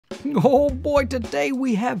Oh boy, today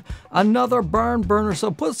we have another burn burner,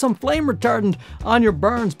 so put some flame retardant on your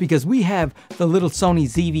burns because we have the little Sony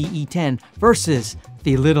ZV-E10 versus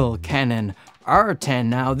the little Canon R10.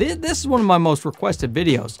 Now, this is one of my most requested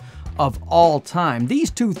videos of all time.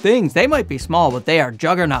 These two things, they might be small, but they are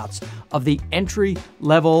juggernauts of the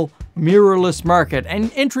entry-level mirrorless market,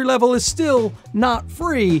 and entry-level is still not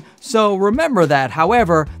free, so remember that.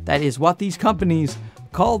 However, that is what these companies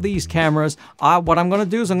call these cameras. What I'm going to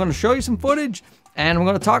do is I'm going to show you some footage, and I'm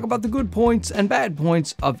going to talk about the good points and bad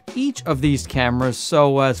points of each of these cameras.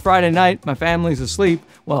 So it's Friday night, my family's asleep.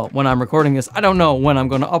 Well, when I'm recording this, I don't know when I'm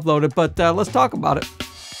going to upload it, but let's talk about it.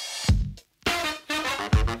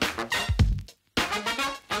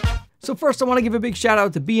 So first, I want to give a big shout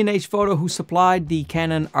out to B&H Photo, who supplied the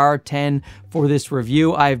Canon R10 for this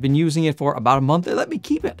review. I've been using it for about a month. They let me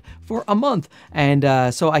keep it for a month, and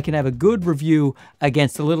so I can have a good review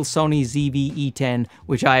against the little Sony ZV-E10,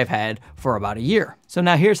 which I have had for about a year. So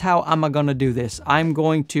now here's how I'm going to do this. I'm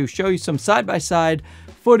going to show you some side-by-side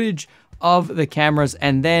footage of the cameras,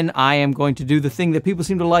 and then I am going to do the thing that people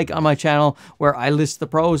seem to like on my channel, where I list the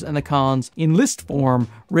pros and the cons in list form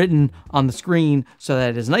written on the screen so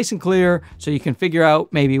that it is nice and clear, so you can figure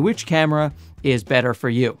out maybe which camera is better for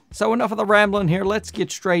you. So enough of the rambling here, let's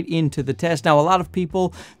get straight into the test. Now, a lot of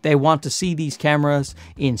people, they want to see these cameras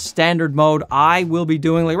in standard mode. I will be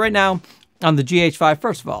doing, like right now, on the GH5,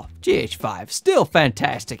 first of all, GH5, still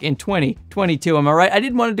fantastic in 2022, am I right? I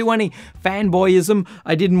didn't want to do any fanboyism.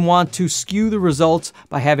 I didn't want to skew the results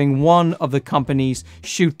by having one of the companies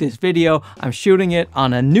shoot this video. I'm shooting it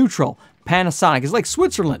on a neutral Panasonic. It's like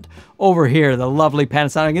Switzerland over here, the lovely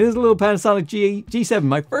Panasonic. It is a little Panasonic G7,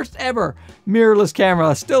 my first ever mirrorless camera.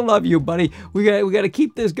 I still love you, buddy. We got to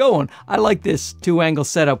keep this going. I like this two-angle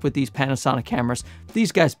setup with these Panasonic cameras.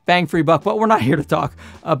 These guys bang for your buck, but we're not here to talk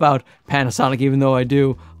about Panasonic, even though I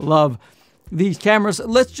do love these cameras.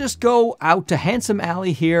 Let's just go out to Handsome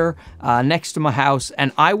Alley here next to my house,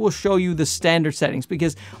 and I will show you the standard settings,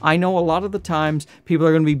 because I know a lot of the times people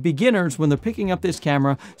are going to be beginners when they're picking up this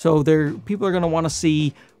camera, so people are going to want to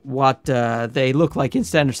see what they look like in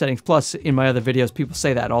standard settings. Plus, in my other videos, people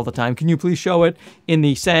say that all the time. Can you please show it in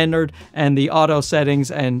the standard and the auto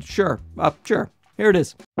settings? And sure, here it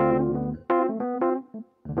is.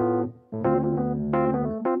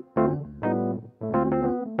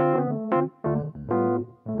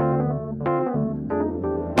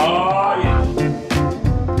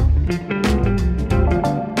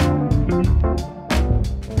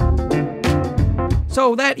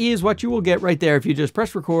 So that is what you will get right there if you just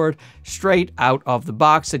press record straight out of the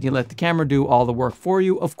box and you let the camera do all the work for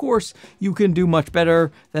you. Of course, you can do much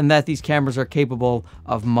better than that. These cameras are capable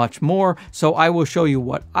of much more. So I will show you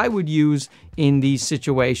what I would use in these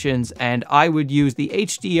situations, and I would use the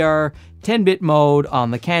HDR 10-bit mode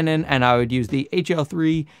on the Canon, and I would use the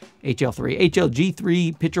HLG3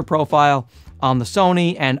 picture profile on the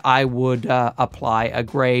Sony, and I would apply a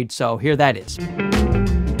grade. So here that is.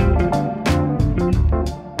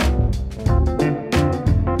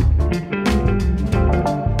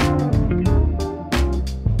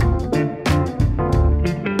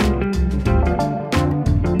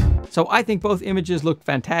 So I think both images look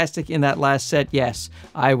fantastic in that last set. Yes,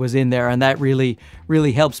 I was in there, and that really,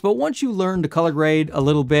 really helps. But once you learn to color grade a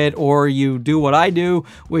little bit, or you do what I do,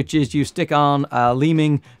 which is you stick on a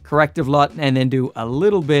Leeming corrective LUT and then do a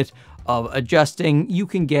little bit of adjusting, you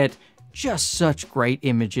can get just such great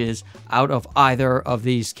images out of either of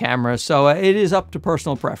these cameras. So it is up to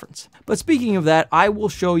personal preference. But speaking of that, I will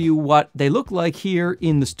show you what they look like here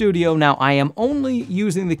in the studio. Now, I am only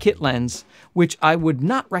using the kit lens, which I would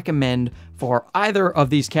not recommend for either of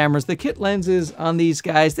these cameras. The kit lenses on these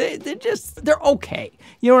guys, they're okay.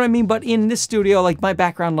 You know what I mean? But in this studio, like, my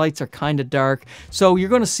background lights are kind of dark, so you're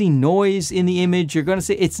going to see noise in the image. You're going to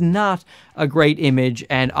see it's not a great image,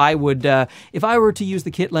 and I would, if I were to use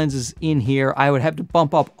the kit lenses in here, I would have to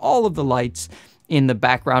bump up all of the lights in the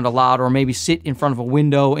background a lot, or maybe sit in front of a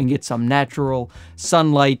window and get some natural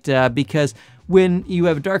sunlight, because when you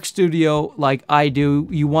have a dark studio like I do,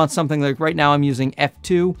 you want something like, right now I'm using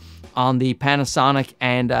f2 on the Panasonic,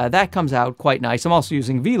 and that comes out quite nice. I'm also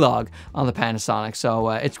using Vlog on the Panasonic, so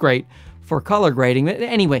it's great for color grading. But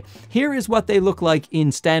anyway, here is what they look like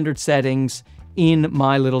in standard settings in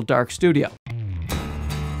my little dark studio.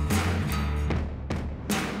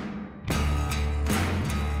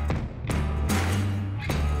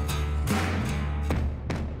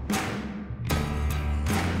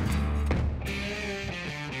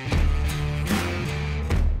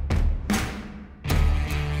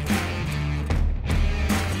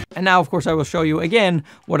 And now, of course, I will show you again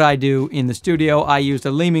what I do in the studio. I used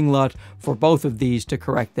a Leeming LUT for both of these to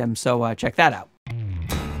correct them, so check that out.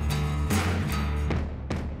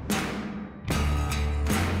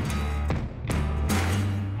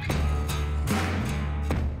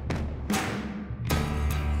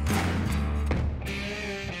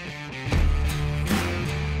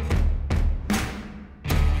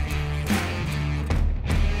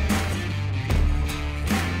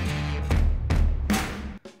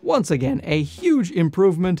 Once again, a huge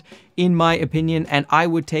improvement in my opinion, and I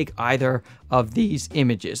would take either of these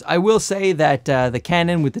images. I will say that the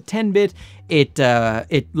Canon with the 10-bit,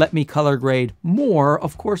 it let me color grade more,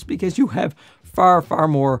 of course, because you have far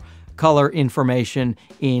more color information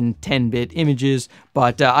in 10-bit images,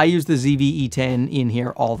 but I use the ZV-E10 in here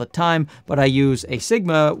all the time, but I use a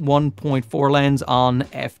Sigma 1.4 lens on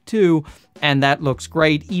f2, and that looks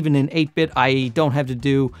great. Even in 8-bit, I don't have to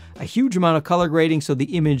do a huge amount of color grading, so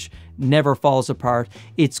the image never falls apart.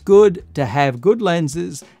 It's good to have good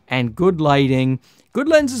lenses and good lighting. Good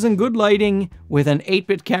lenses and good lighting with an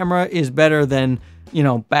 8-bit camera is better than, you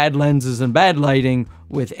know, bad lenses and bad lighting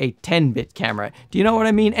with a 10-bit camera. Do you know what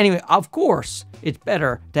I mean? Anyway, of course, it's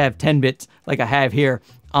better to have 10 bits like I have here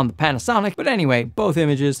on the Panasonic. But anyway, both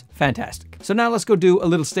images, fantastic. So now let's go do a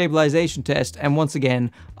little stabilization test. And once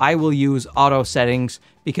again, I will use auto settings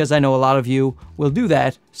because I know a lot of you will do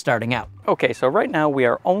that starting out. Okay, so right now we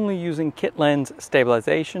are only using kit lens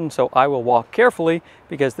stabilization. So I will walk carefully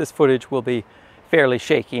because this footage will be fairly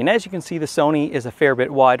shaky. And as you can see, the Sony is a fair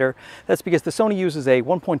bit wider. That's because the Sony uses a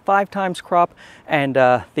 1.5 times crop and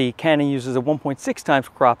the Canon uses a 1.6 times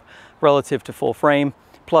crop relative to full frame.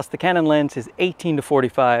 Plus the Canon lens is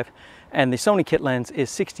 18-45 and the Sony kit lens is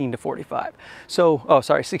 16-45. So, oh,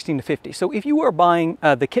 sorry, 16-50. So if you are buying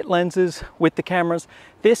the kit lenses with the cameras,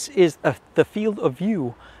 this is the field of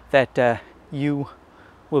view that you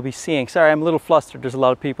will be seeing. Sorry, I'm a little flustered. There's a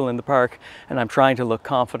lot of people in the park and I'm trying to look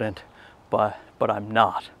confident, but I'm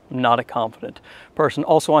not a confident person.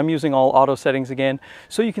 Also, I'm using all auto settings again,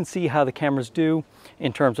 so you can see how the cameras do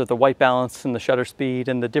in terms of the white balance and the shutter speed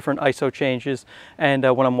and the different ISO changes, and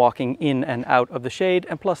when I'm walking in and out of the shade.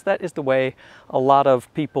 And plus, that is the way a lot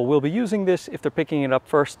of people will be using this. If they're picking it up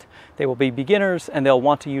first, they will be beginners and they'll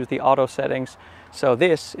want to use the auto settings. So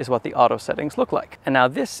this is what the auto settings look like. And now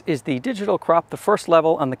this is the digital crop, the first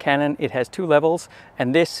level on the Canon. It has 2 levels,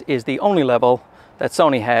 and this is the only level that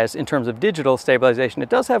Sony has in terms of digital stabilization. It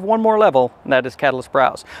does have one more level, and that is Catalyst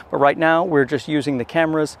Browse. But right now, we're just using the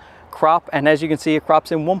camera's crop, and as you can see, it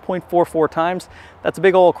crops in 1.44 times. That's a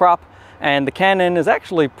big old crop, and the Canon is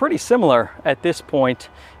actually pretty similar at this point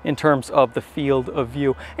in terms of the field of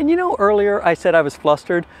view. And you know, earlier I said I was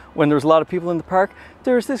flustered when there was a lot of people in the park.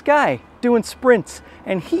 There's this guy doing sprints,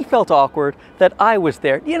 and he felt awkward that I was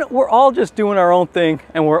there. You know, we're all just doing our own thing,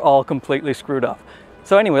 and we're all completely screwed up.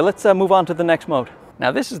 So anyway, let's move on to the next mode.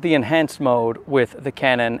 Now this is the enhanced mode with the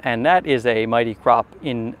Canon, and that is a mighty crop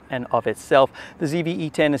in and of itself. The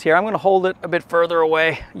ZV-E10 is here. I'm going to hold it a bit further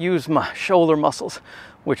away, use my shoulder muscles,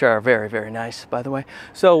 which are very nice, by the way.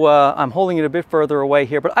 So I'm holding it a bit further away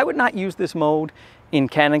here, but I would not use this mode in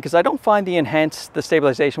Canon because I don't find the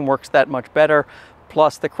stabilization works that much better.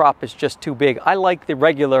 Plus the crop is just too big. I like the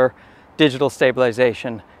regular digital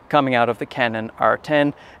stabilization coming out of the Canon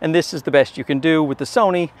R10, and this is the best you can do with the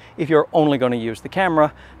Sony if you're only going to use the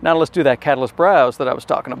camera. Now let's do that Catalyst Browse that I was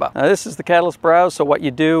talking about. Now this is the Catalyst Browse, so what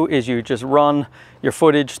you do is you just run your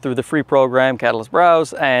footage through the free program Catalyst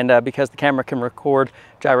Browse, and because the camera can record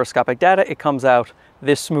gyroscopic data, it comes out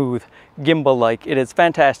this smooth, gimbal-like. It is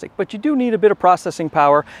fantastic, but you do need a bit of processing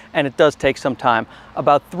power, and it does take some time.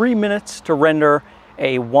 About 3 minutes to render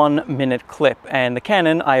a 1-minute clip, and the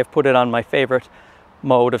Canon, I have put it on my favorite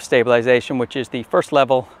mode of stabilization, which is the first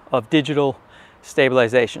level of digital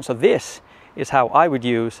stabilization. So this is how I would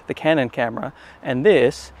use the Canon camera, and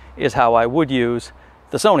this is how I would use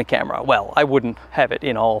the Sony camera. Well, I wouldn't have it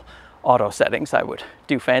in all auto settings. I would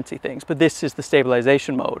do fancy things, but this is the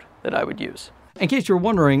stabilization mode that I would use. In case you're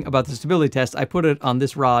wondering about the stability test, I put it on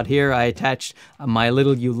this rod here. I attached my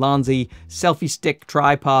little Ulanzi selfie stick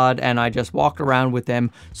tripod, and I just walked around with them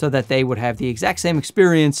so that they would have the exact same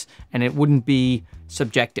experience and it wouldn't be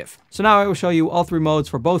subjective. So now I will show you all 3 modes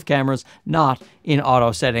for both cameras, not in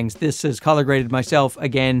auto settings. This is color graded myself,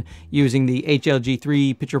 again, using the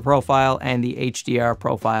HLG3 picture profile and the HDR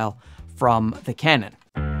profile from the Canon.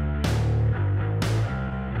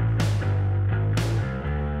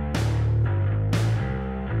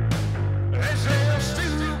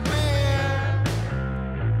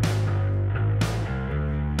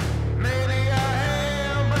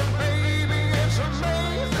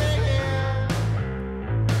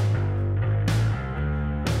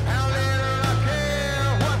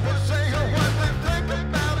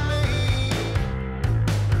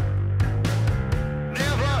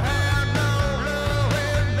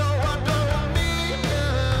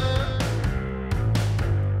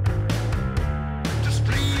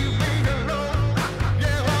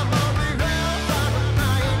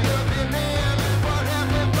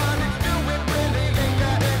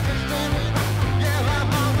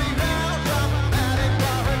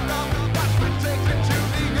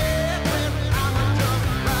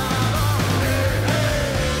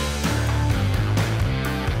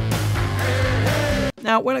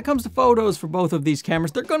 Now, when it comes to photos for both of these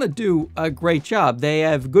cameras, they're going to do a great job. They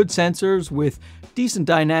have good sensors with decent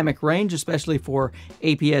dynamic range, especially for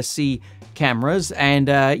aps-c cameras. And,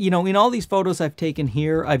 you know, in all these photos I've taken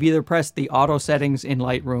here, I've either pressed the auto settings in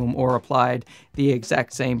Lightroom or applied the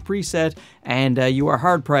exact same preset. And you are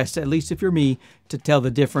hard-pressed, at least if you're me, to tell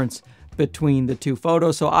the difference between the two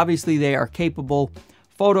photos. So obviously they are capable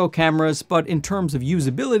photo cameras, but in terms of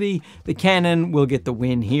usability, the Canon will get the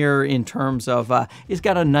win here in terms of it's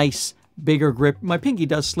got a nice bigger grip. My pinky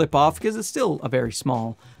does slip off because it's still a very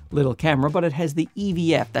small little camera, but it has the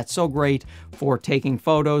EVF. That's so great for taking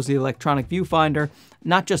photos, the electronic viewfinder,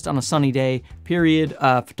 not just on a sunny day, period.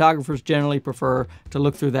 Photographers generally prefer to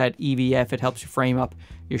look through that EVF. It helps you frame up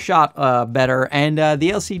your shot better. And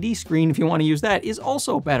the LCD screen, if you want to use that, is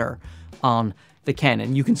also better on the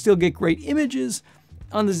Canon. You can still get great images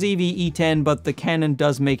on the ZV-E10, but the Canon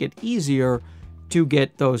does make it easier to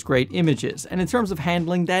get those great images. And in terms of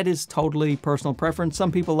handling, that is totally personal preference.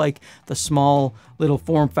 Some people like the small little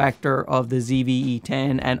form factor of the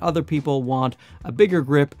ZV-E10, and other people want a bigger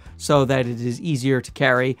grip so that it is easier to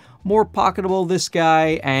carry. More pocketable, this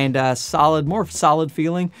guy, and more solid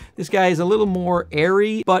feeling. This guy is a little more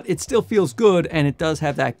airy, but it still feels good, and it does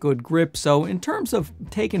have that good grip. So in terms of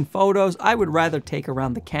taking photos, I would rather take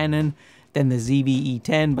around the Canon than the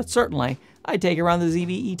ZV-E10, but certainly I take around the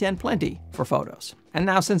ZV-E10 plenty for photos. And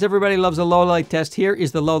now, since everybody loves a low light test, here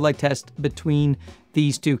is the low light test between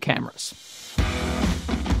these two cameras.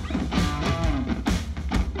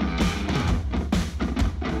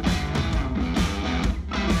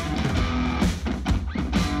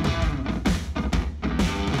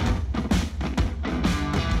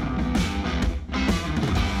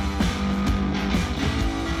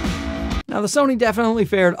 Now, the Sony definitely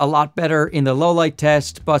fared a lot better in the low light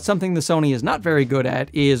test, but something the Sony is not very good at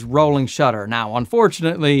is rolling shutter. Now,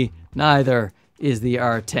 unfortunately, neither is the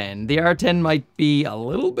R10. The R10 might be a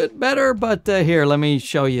little bit better, but here, let me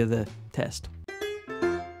show you the test.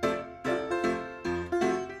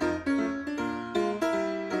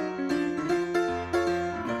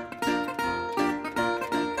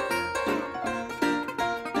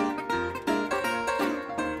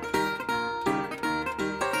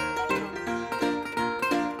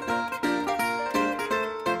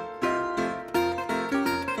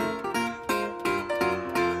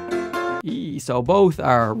 So both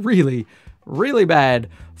are really, really bad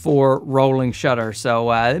for rolling shutter. So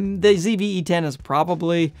the ZV-E10 is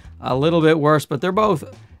probably a little bit worse, but they're both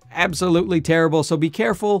absolutely terrible. So be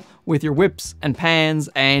careful with your whips and pans.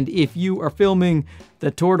 And if you are filming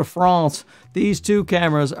the Tour de France, these two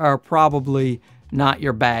cameras are probably not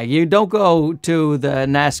your bag. You don't go to the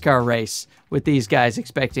NASCAR race with these guys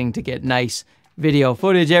expecting to get nice video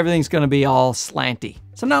footage. Everything's going to be all slanty.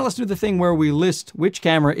 So now let's do the thing where we list which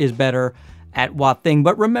camera is better at what thing.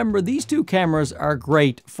 But remember, these two cameras are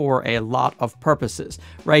great for a lot of purposes.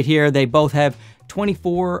 Right here, they both have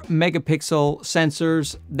 24 megapixel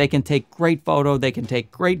sensors. They can take great photo, they can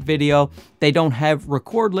take great video. They don't have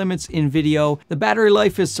record limits in video. The battery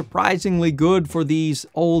life is surprisingly good for these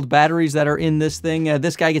old batteries that are in this thing.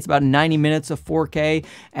 This guy gets about 90 minutes of 4K,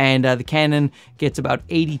 and the Canon gets about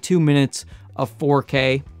 82 minutes of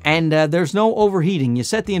 4K, and there's no overheating. You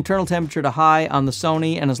set the internal temperature to high on the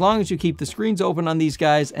Sony, and as long as you keep the screens open on these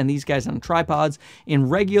guys and these guys on tripods in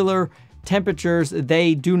regular temperatures,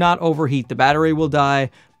 they do not overheat. The battery will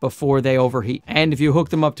die before they overheat. And if you hook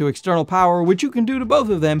them up to external power, which you can do to both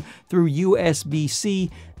of them through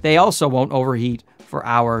USB-C, they also won't overheat for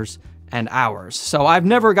hours and hours. So I've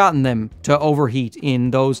never gotten them to overheat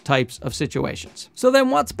in those types of situations. So then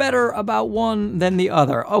what's better about one than the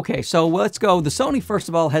other? Okay, so let's go. The Sony, first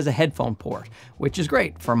of all, has a headphone port, which is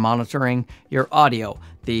great for monitoring your audio.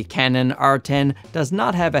 The Canon R10 does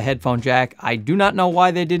not have a headphone jack. I do not know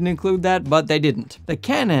why they didn't include that, but they didn't. The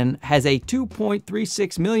Canon has a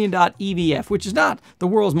 2.36 million dot EVF, which is not the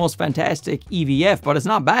world's most fantastic EVF, but it's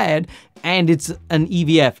not bad. And it's an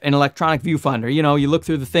EVF, an electronic viewfinder. You know, you look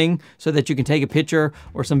through the thing so that you can take a picture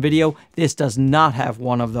or some video. This does not have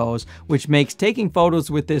one of those, which makes taking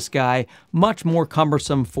photos with this guy much more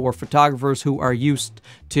cumbersome for photographers who are used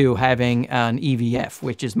to having an EVF,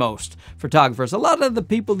 which is most photographers. A lot of the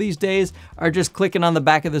people these days are just clicking on the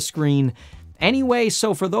back of the screen anyway,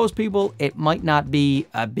 so for those people, it might not be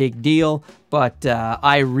a big deal, but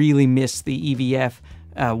I really miss the EVF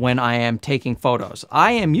when I am taking photos.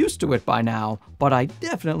 I am used to it by now, but I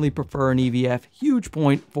definitely prefer an EVF. Huge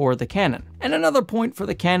point for the Canon. And another point for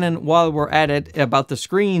the Canon while we're at it about the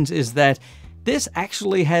screens is that This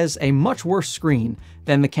actually has a much worse screen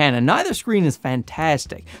than the Canon. Neither screen is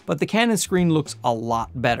fantastic, but the Canon screen looks a lot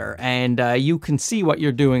better, and you can see what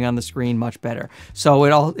you're doing on the screen much better. So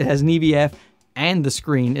it has an EVF, and the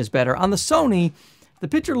screen is better. On the Sony, the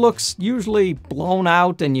picture looks usually blown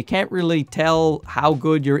out, and you can't really tell how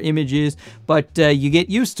good your image is, but you get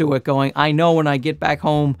used to it going, I know when I get back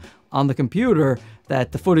home on the computer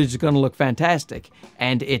that the footage is going to look fantastic,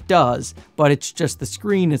 and it does, but it's just the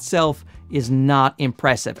screen itself is not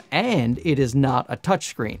impressive, and it is not a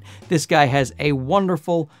touchscreen. This guy has a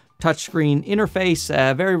wonderful touchscreen interface,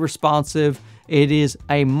 very responsive. It is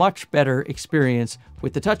a much better experience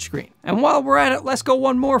with the touchscreen. And while we're at it, let's go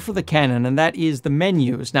one more for the Canon, and that is the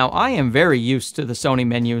menus. Now, I am very used to the Sony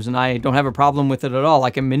menus, and I don't have a problem with it at all. I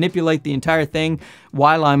can manipulate the entire thing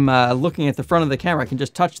while I'm looking at the front of the camera. I can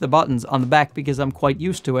just touch the buttons on the back because I'm quite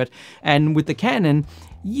used to it. And with the Canon,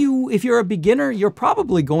 if you're a beginner, you're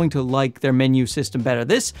probably going to like their menu system better.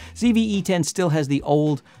 This ZV-E10 still has the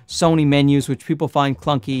old Sony menus, which people find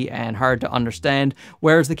clunky and hard to understand,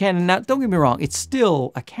 whereas the Canon, now don't get me wrong, it's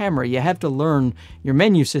still a camera. You have to learn your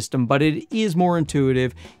menu system, but it is more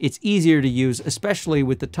intuitive. It's easier to use, especially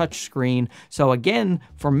with the touch screen. So again,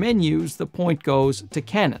 for menus, the point goes to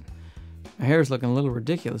Canon. My hair is looking a little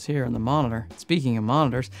ridiculous here on the monitor. Speaking of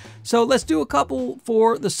monitors, so let's do a couple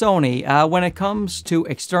for the Sony. When it comes to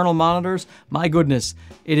external monitors, my goodness,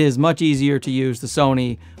 it is much easier to use the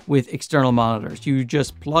Sony with external monitors. You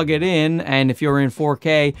just plug it in, and if you're in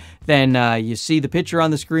 4K, then you see the picture on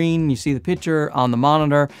the screen, you see the picture on the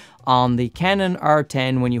monitor. On the Canon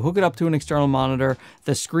R10, when you hook it up to an external monitor,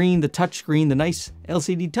 the screen, the touch screen, the nice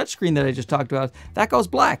LCD touchscreen that I just talked about, that goes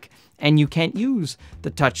black, and you can't use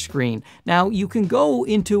the touch screen. Now, you can go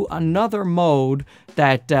into another mode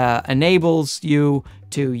that enables you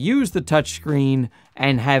to use the touch screen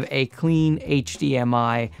and have a clean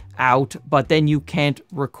HDMI out, but then you can't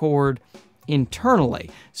record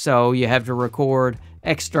internally. So you have to record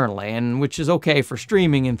externally, and which is okay for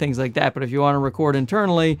streaming and things like that, but if you want to record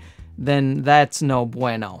internally, then that's no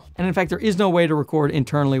bueno. And in fact, there is no way to record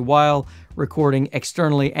internally while recording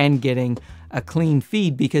externally and getting a clean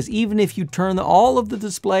feed, because even if you turn all of the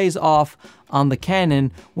displays off on the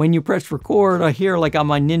Canon, when you press record, here like on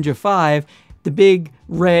my Ninja 5, the big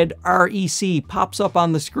red REC pops up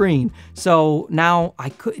on the screen. So now I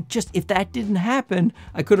could just, if that didn't happen,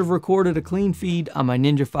 I could have recorded a clean feed on my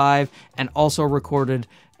Ninja 5 and also recorded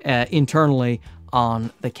internally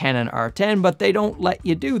on the Canon R10, but they don't let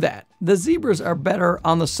you do that. The zebras are better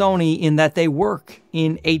on the Sony in that they work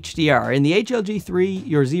in HDR. In the HLG3,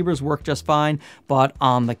 your zebras work just fine, but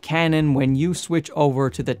on the Canon, when you switch over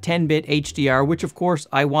to the 10-bit HDR, which of course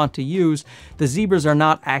I want to use, the zebras are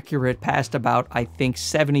not accurate past about, I think,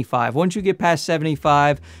 75. Once you get past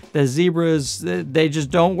 75, the zebras, they just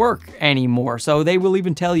don't work anymore. So they will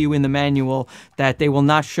even tell you in the manual that they will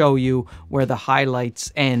not show you where the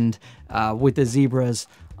highlights end with the zebras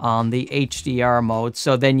on the HDR mode.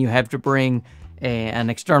 So then you have to bring an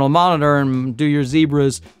external monitor and do your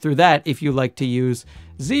zebras through that if you like to use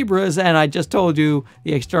zebras. And I just told you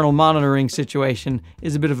the external monitoring situation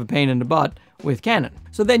is a bit of a pain in the butt with Canon.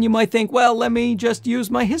 So then you might think, well, let me just use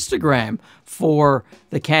my histogram for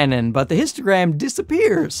the Canon, but the histogram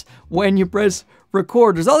disappears when you press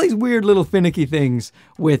record. There's all these weird little finicky things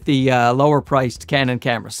with the lower priced Canon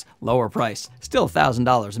cameras. Lower price, still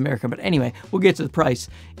 $1,000 American, but anyway, we'll get to the price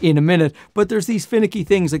in a minute. But there's these finicky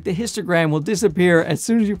things like the histogram will disappear as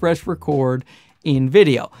soon as you press record in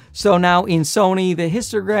video. So now in Sony, the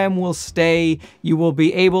histogram will stay. You will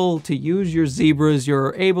be able to use your zebras.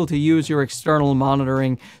 You're able to use your external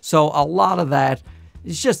monitoring. So a lot of that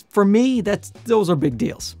is just, for me, those are big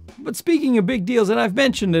deals. But speaking of big deals, and I've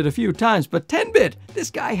mentioned it a few times, but 10-bit,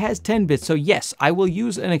 this guy has 10-bit. So yes, I will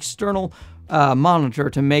use an external monitor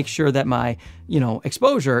to make sure that my,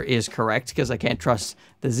 exposure is correct, because I can't trust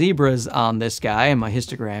the zebras on this guy and my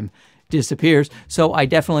histogram disappears. So I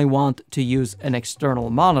definitely want to use an external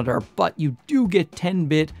monitor, but you do get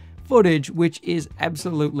 10-bit footage, which is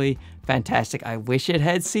absolutely fantastic. I wish it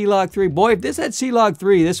had C-Log 3. Boy, if this had C-Log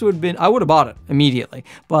 3, this would have been, I would have bought it immediately.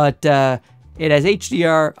 But it has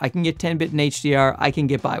HDR. I can get 10-bit in HDR. I can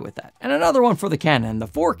get by with that. And another one for the Canon, the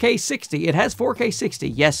 4K 60. It has 4K 60.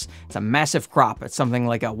 Yes, it's a massive crop. It's something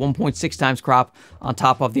like a 1.6 times crop on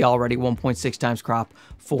top of the already 1.6 times crop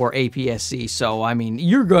for aps-c. So, I mean,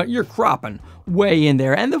 you're cropping way in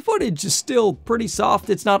there. And the footage is still pretty soft.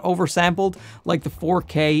 It's not oversampled like the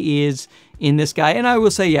 4K is in this guy. And I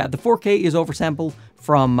will say, yeah, the 4K is oversampled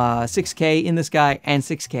from 6K in this guy and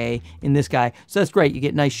 6K in this guy. So that's great. You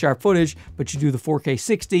get nice sharp footage, but you do the 4K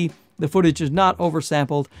 60. The footage is not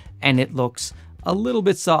oversampled and it looks a little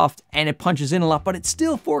bit soft and it punches in a lot, but it's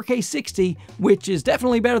still 4K 60, which is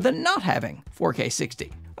definitely better than not having 4K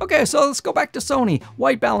 60. Okay, so let's go back to Sony.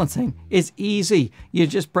 White balancing is easy. You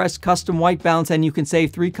just press custom white balance and you can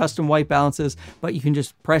save 3 custom white balances, but you can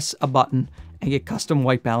just press a button and get custom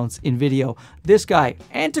white balance in video. This guy,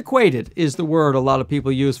 antiquated is the word a lot of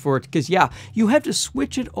people use for it, because yeah, you have to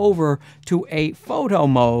switch it over to a photo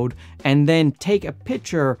mode and then take a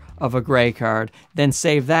picture of a gray card, then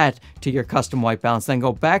save that to your custom white balance, then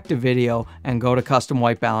go back to video and go to custom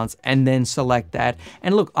white balance and then select that.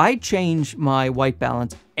 And look, I change my white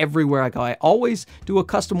balance everywhere I go. I always do a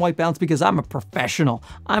custom white balance because I'm a professional.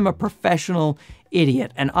 I'm a professional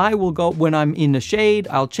idiot, and I will go when I'm in the shade,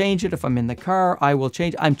 I'll change it. If I'm in the car, I will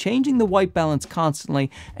change. I'm changing the white balance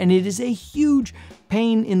constantly, and it is a huge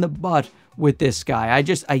pain in the butt with this guy. I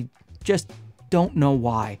just don't know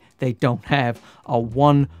why they don't have a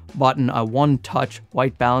one button, a one touch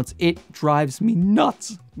white balance. It drives me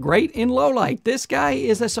nuts. Great in low light. This guy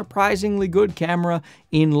is a surprisingly good camera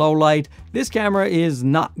in low light. This camera is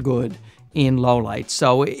not good in low light.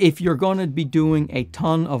 So if you're going to be doing a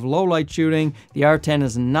ton of low light shooting, the R10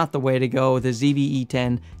 is not the way to go. The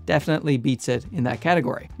ZV-E10 definitely beats it in that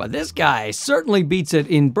category. But this guy certainly beats it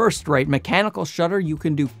in burst rate. Mechanical shutter, you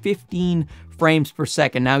can do 15 frames per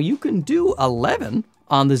second. Now you can do 11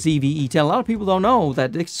 on the ZV-E10. A lot of people don't know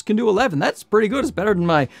that this can do 11. That's pretty good. It's better than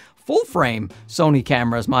my full frame Sony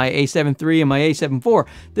cameras, my A7 III and my A7 IV.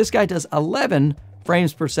 This guy does 11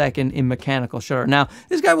 frames per second in mechanical shutter. Now,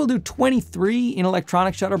 this guy will do 23 in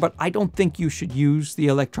electronic shutter, but I don't think you should use the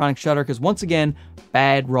electronic shutter because, once again,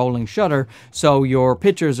 bad rolling shutter, so your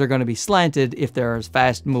pictures are going to be slanted if there's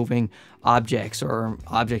fast-moving objects or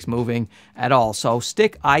objects moving at all. So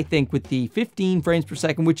stick, I think, with the 15 frames per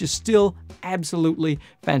second, which is still absolutely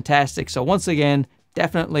fantastic. So once again,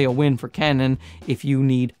 definitely a win for Canon if you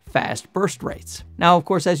need fast burst rates. Now, of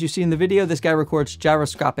course, as you see in the video, this guy records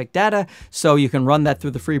gyroscopic data, so you can run that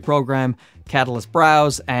through the free program Catalyst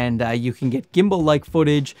Browse, and you can get gimbal-like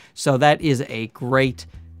footage, so that is a great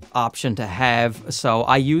option to have. So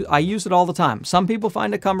I use it all the time. Some people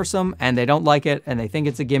find it cumbersome and they don't like it and they think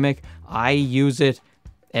it's a gimmick. I use it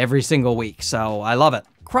every single week, so I love it.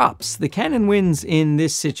 Crops. The Canon wins in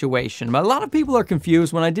this situation, but a lot of people are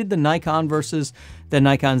confused. When I did the Nikon versus the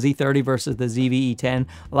Nikon Z30 versus the ZV-E10,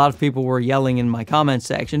 a lot of people were yelling in my comment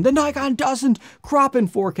section, the Nikon doesn't crop in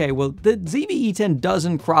 4K. Well, the ZV-E10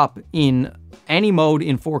 doesn't crop in any mode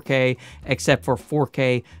in 4K except for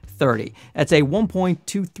 4K 30. That's a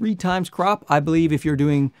 1.23 times crop, I believe, if you're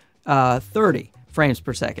doing 30 frames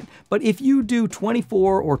per second. But if you do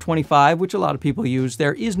 24 or 25, which a lot of people use,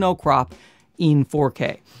 there is no crop in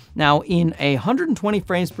 4K. Now, in 120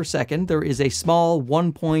 frames per second, there is a small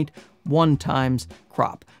 1.1 times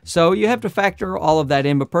crop. So you have to factor all of that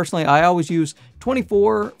in, but personally, I always use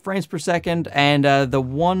 24 frames per second, and the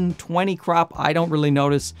 120 crop, I don't really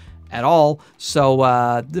notice at all.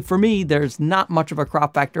 So for me, there's not much of a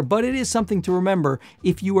crop factor, but it is something to remember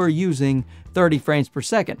if you are using 30 frames per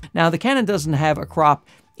second. Now, the Canon doesn't have a crop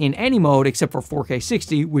in any mode except for 4K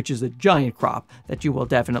 60, which is a giant crop that you will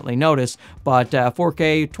definitely notice. But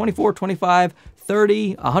 4K 24, 25,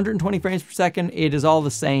 30, 120 frames per second, it is all the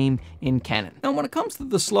same in Canon. Now, when it comes to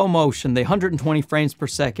the slow motion, the 120 frames per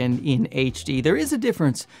second in HD, there is a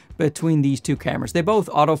difference between these two cameras. They both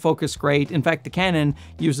autofocus great. In fact, the Canon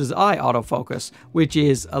uses eye autofocus, which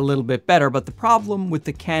is a little bit better. But the problem with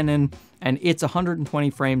the Canon and its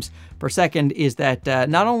 120 frames per second is that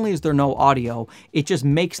not only is there no audio, it just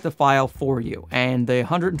makes the file for you. And the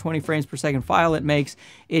 120 frames per second file it makes,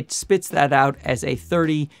 it spits that out as a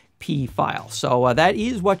 30p file. So that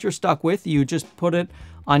is what you're stuck with. You just put it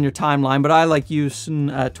on your timeline, but I like using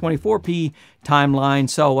 24p timeline.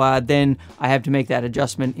 So then I have to make that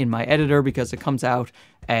adjustment in my editor because it comes out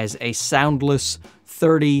as a soundless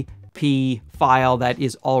 30p file that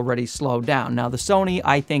is already slowed down. Now, the Sony,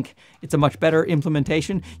 I think it's a much better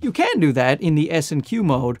implementation. You can do that in the S&Q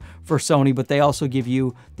mode for Sony, but they also give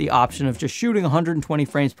you the option of just shooting 120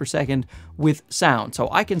 frames per second with sound. So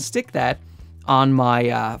I can stick that on my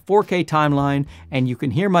 4K timeline, and you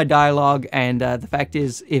can hear my dialogue, and the fact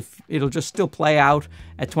is, if it'll just still play out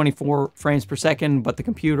at 24 frames per second, but the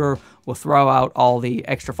computer will throw out all the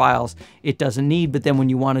extra files it doesn't need. But then when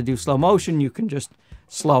you want to do slow motion, you can just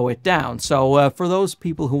slow it down. So for those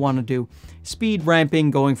people who want to do speed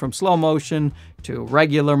ramping, going from slow motion to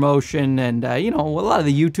regular motion, and you know, a lot of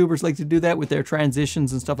the YouTubers like to do that with their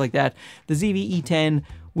transitions and stuff like that, the ZV-E10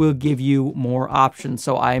 will give you more options.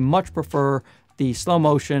 So I much prefer the slow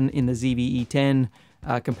motion in the ZV-E10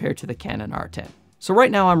 compared to the Canon R10. So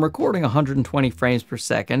right now I'm recording 120 frames per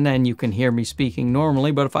second, and you can hear me speaking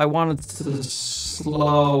normally, but if I wanted to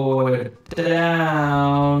slow it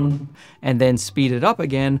down and then speed it up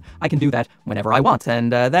again, I can do that whenever I want,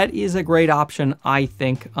 and that is a great option, I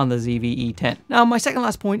think, on the ZV-E10. Now, my second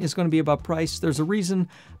last point is going to be about price. There's a reason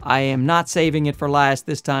I am not saving it for last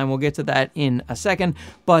this time. We'll get to that in a second,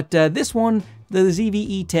 but this one, the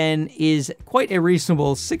ZV-E10, is quite a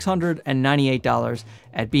reasonable $698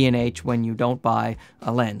 at B&H when you don't buy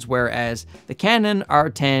a lens, whereas the Canon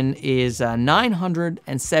R10 is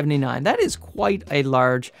 $979. That is quite a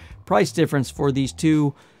large price difference for these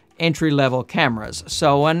two entry-level cameras.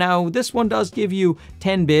 So now this one does give you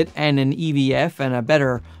 10-bit and an EVF and a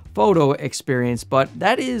better photo experience, but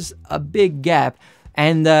that is a big gap.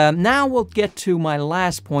 And now we'll get to my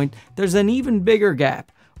last point. There's an even bigger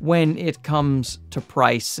gap when it comes to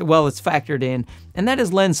price. Well, it's factored in, and that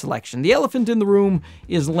is lens selection. The elephant in the room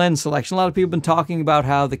is lens selection. A lot of people have been talking about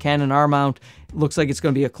how the Canon R mount looks like it's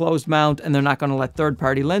going to be a closed mount, and they're not going to let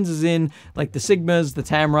third-party lenses in, like the Sigmas, the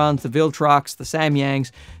Tamrons, the Viltrox, the Samyangs,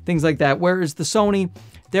 things like that. Whereas the Sony,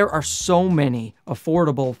 there are so many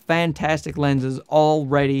affordable, fantastic lenses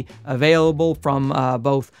already available from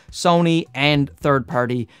both Sony and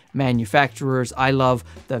third-party manufacturers. I love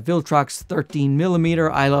the Viltrox 13mm.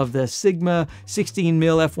 I love the Sigma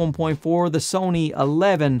 16mm f1.4, the Sony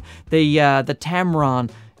 11, the Tamron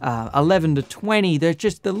 11 to 20. There's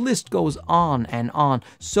just, the list goes on and on.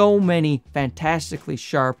 So many fantastically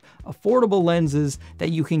sharp, affordable lenses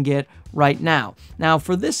that you can get right now. Now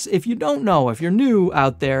for this, if you don't know, if you're new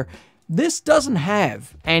out there, this doesn't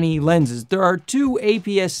have any lenses. There are two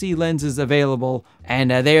aps-c lenses available,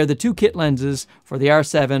 and they are the two kit lenses for the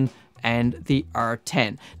R7 and the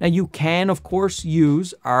R10. Now you can, of course,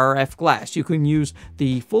 use RF glass. You can use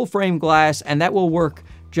the full frame glass, and that will work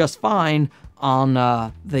just fine on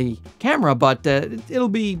the camera, but it'll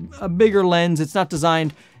be a bigger lens. It's not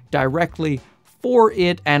designed directly for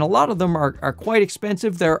it, and a lot of them are quite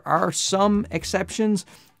expensive. There are some exceptions,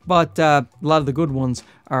 but a lot of the good ones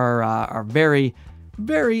are very,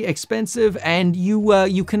 very expensive, and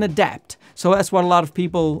you can adapt. So that's what a lot of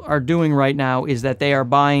people are doing right now, is that they are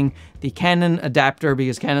buying the Canon adapter,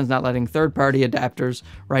 because Canon's not letting third-party adapters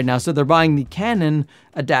right now. So they're buying the Canon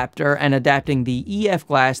adapter and adapting the EF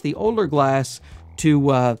glass, the older glass,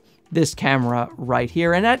 to this camera right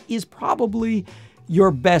here. And that is probably your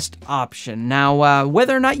best option. Now,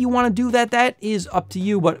 whether or not you want to do that, that is up to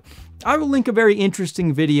you, but I will link a very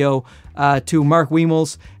interesting video to Mark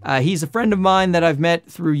Wiemels. He's a friend of mine that I've met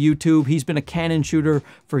through YouTube. He's been a Canon shooter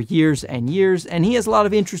for years and years, and he has a lot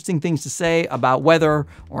of interesting things to say about whether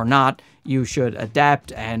or not you should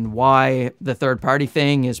adapt and why the third-party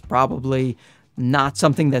thing is probably not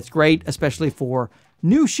something that's great, especially for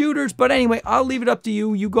new shooters. But anyway, I'll leave it up to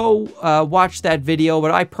you. You go watch that video, but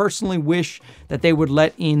I personally wish that they would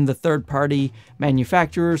let in the third-party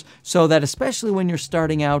manufacturers, so that especially when you're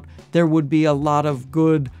starting out, there would be a lot of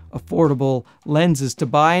good, affordable lenses to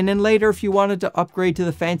buy. And then later, if you wanted to upgrade to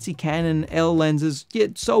the fancy Canon L lenses,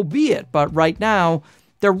 so be it. But right now,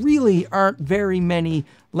 there really aren't very many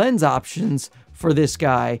lens options for this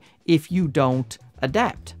guy if you don't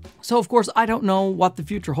adapt. So of course, I don't know what the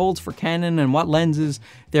future holds for Canon and what lenses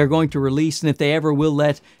they're going to release, and if they ever will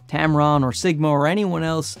let Tamron or Sigma or anyone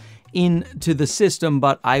else into the system,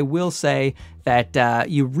 but I will say that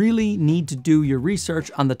you really need to do your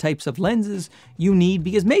research on the types of lenses you need,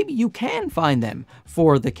 because maybe you can find them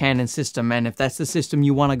for the Canon system, and if that's the system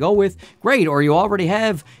you want to go with, great. Or you already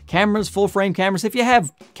have cameras, full frame cameras. If you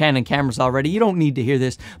have Canon cameras already, you don't need to hear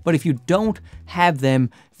this, but if you don't have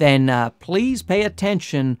them, then please pay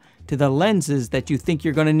attention to the lenses that you think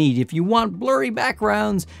you're going to need. If you want blurry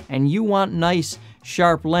backgrounds and you want nice,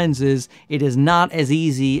 sharp lenses, it is not as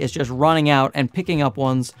easy as just running out and picking up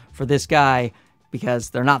ones for this guy, because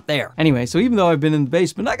they're not there. Anyway, so even though I've been in the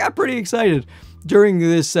basement, I got pretty excited during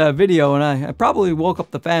this video, and I probably woke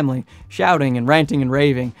up the family shouting and ranting and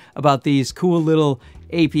raving about these cool little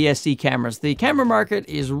aps-c cameras. The camera market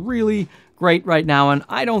is really great right now, and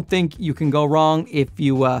I don't think you can go wrong if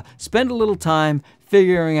you spend a little time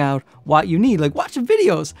figuring out what you need, like watching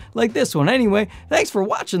videos like this one. Anyway, thanks for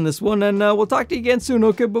watching this one, and we'll talk to you again soon.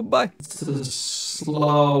 Okay, bye-bye.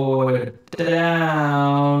 Slow it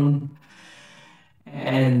down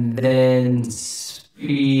and then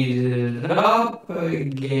speed it up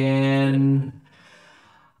again.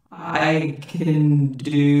 I can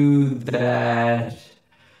do that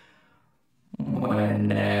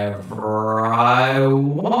whenever I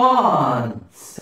want.